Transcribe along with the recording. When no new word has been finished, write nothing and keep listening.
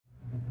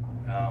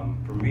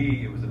for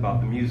me, it was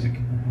about the music.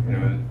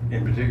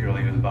 In particular,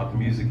 it was about the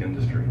music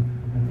industry.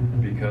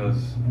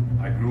 Because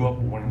I grew up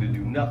wanting to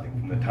do nothing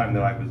from the time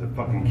that I was a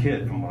fucking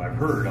kid. From what I've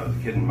heard, I was a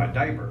kid in my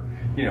diaper,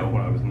 you know,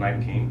 when I was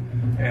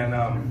 19. And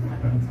I'm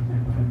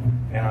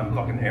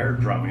fucking air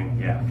drumming.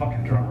 Yeah,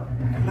 fucking drummer.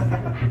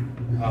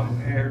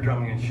 Air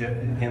drumming and shit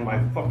in my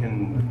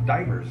fucking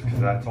diapers, because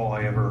that's all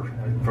I ever,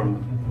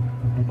 from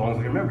as long as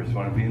I can remember, just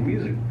wanted to be in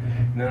music.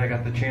 And then I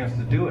got the chance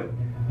to do it,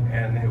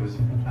 and it was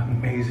an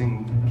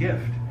amazing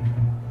gift.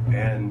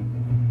 And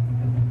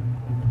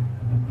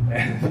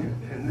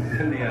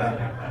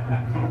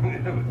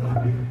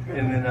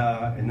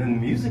then the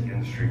music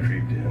industry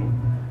creeped in,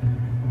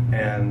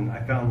 and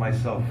I found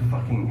myself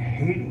fucking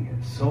hating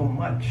it so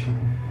much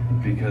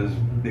because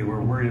they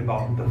were worried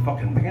about the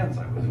fucking pants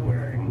I was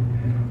wearing,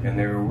 and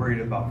they were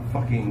worried about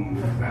fucking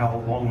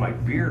how long my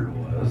beard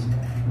was,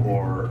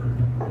 or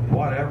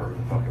whatever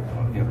the fuck it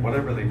was, you know,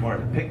 whatever they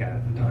wanted to pick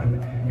at the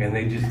time, and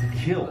they just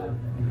killed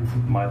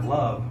my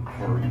love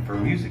for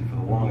music for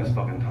the longest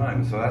fucking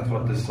time. So that's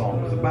what this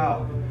song was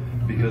about.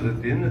 Because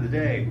at the end of the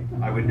day,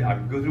 I would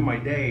go through my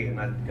day and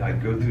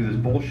I'd go through this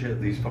bullshit,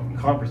 these fucking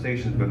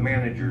conversations with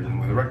managers and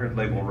with record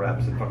label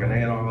reps and fucking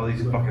all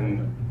these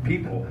fucking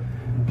people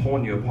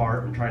pulling you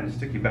apart and trying to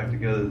stick you back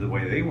together the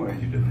way they wanted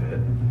you to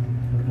fit.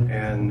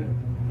 And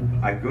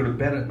I'd go to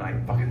bed at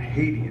night fucking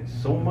hating it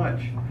so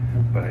much,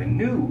 but I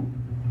knew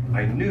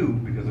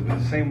because it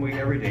was the same way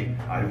every day.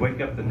 I'd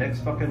wake up the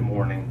next fucking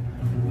morning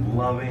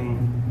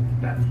loving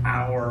that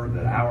hour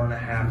and a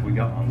half we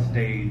got on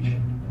stage.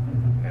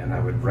 And I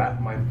would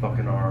wrap my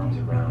fucking arms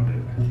around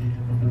it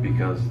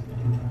because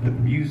the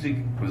music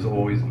was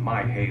always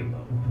my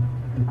halo.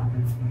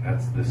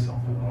 That's this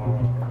song.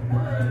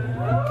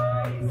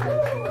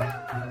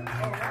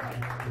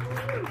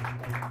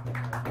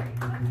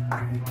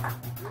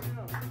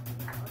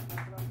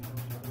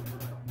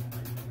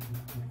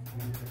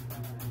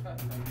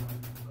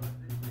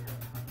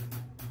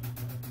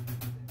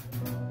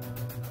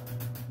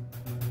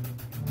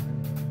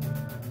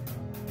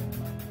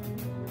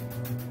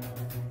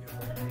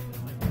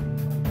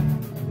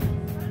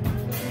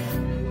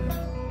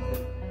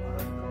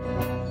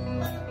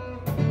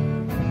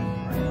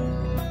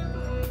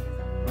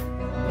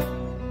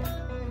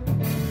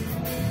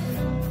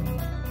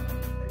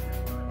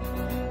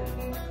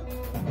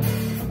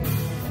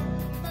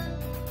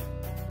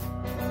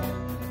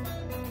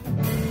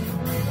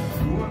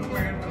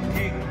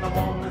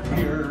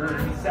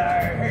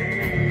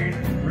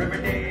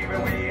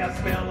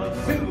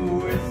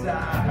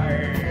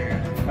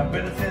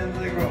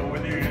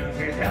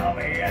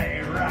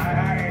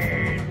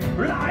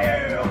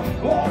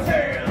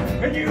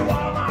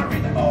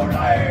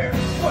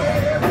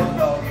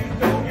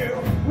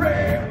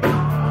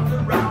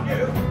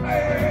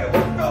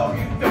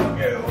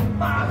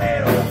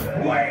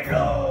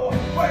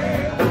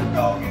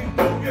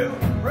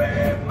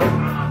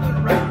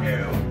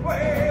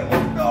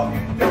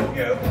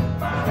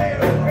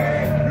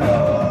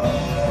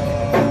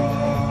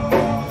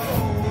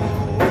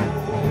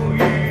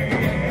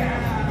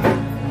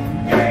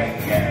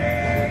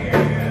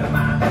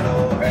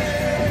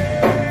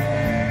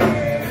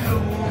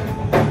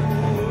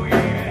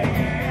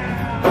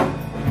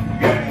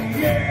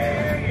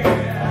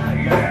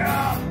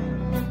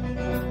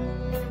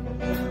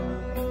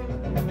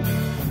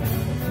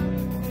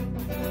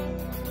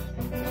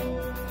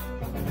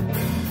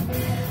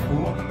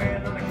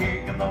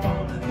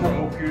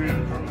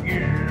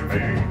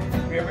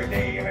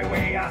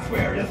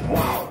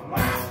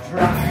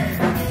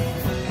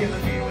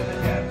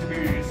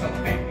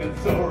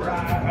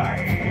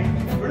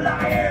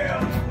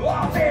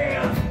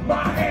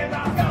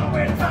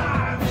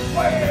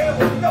 Wait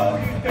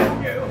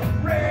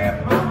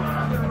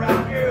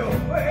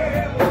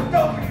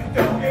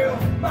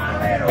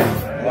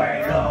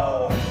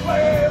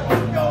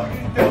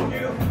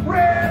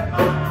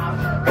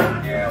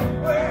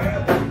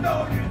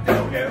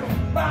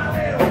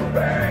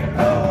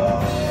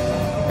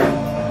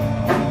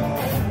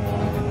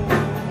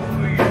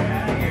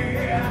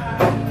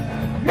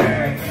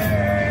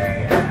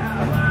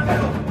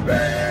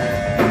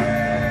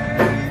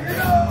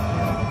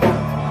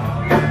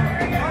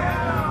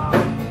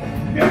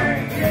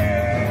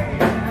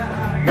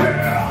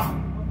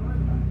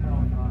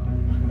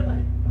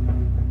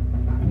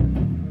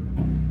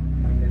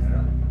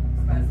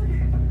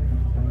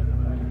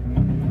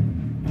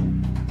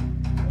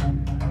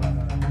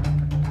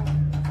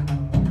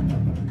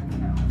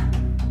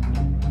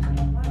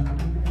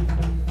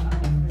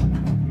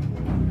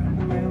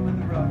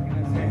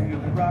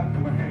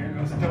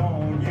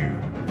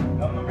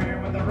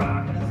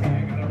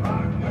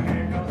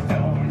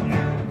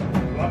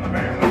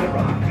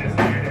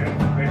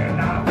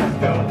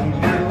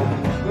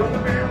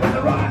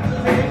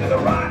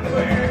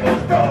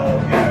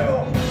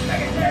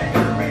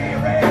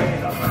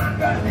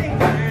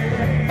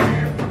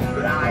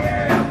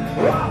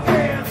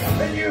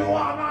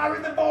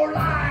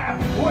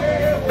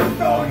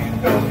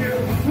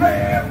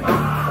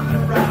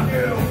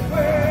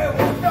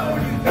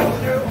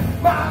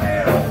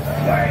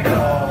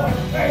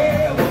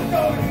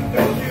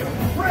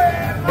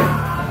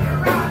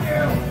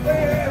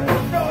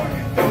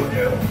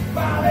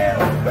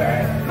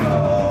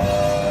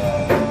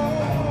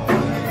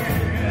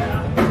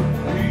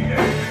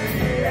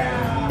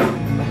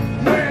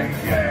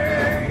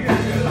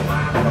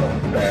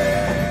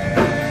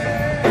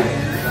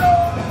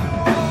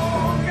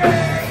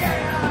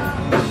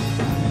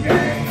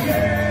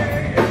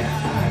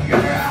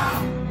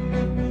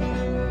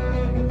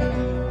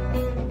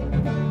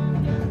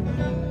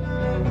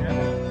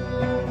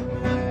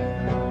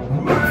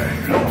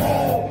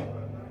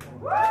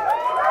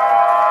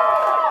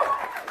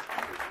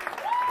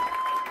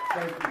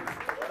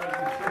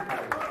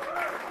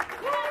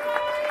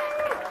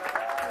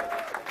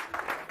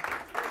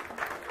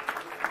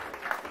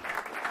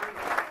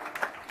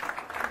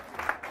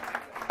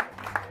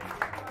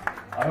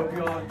I hope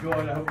you all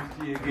enjoyed. I hope to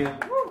see you again.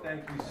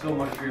 Thank you so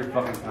much for your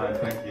fucking time.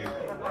 Thank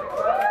you.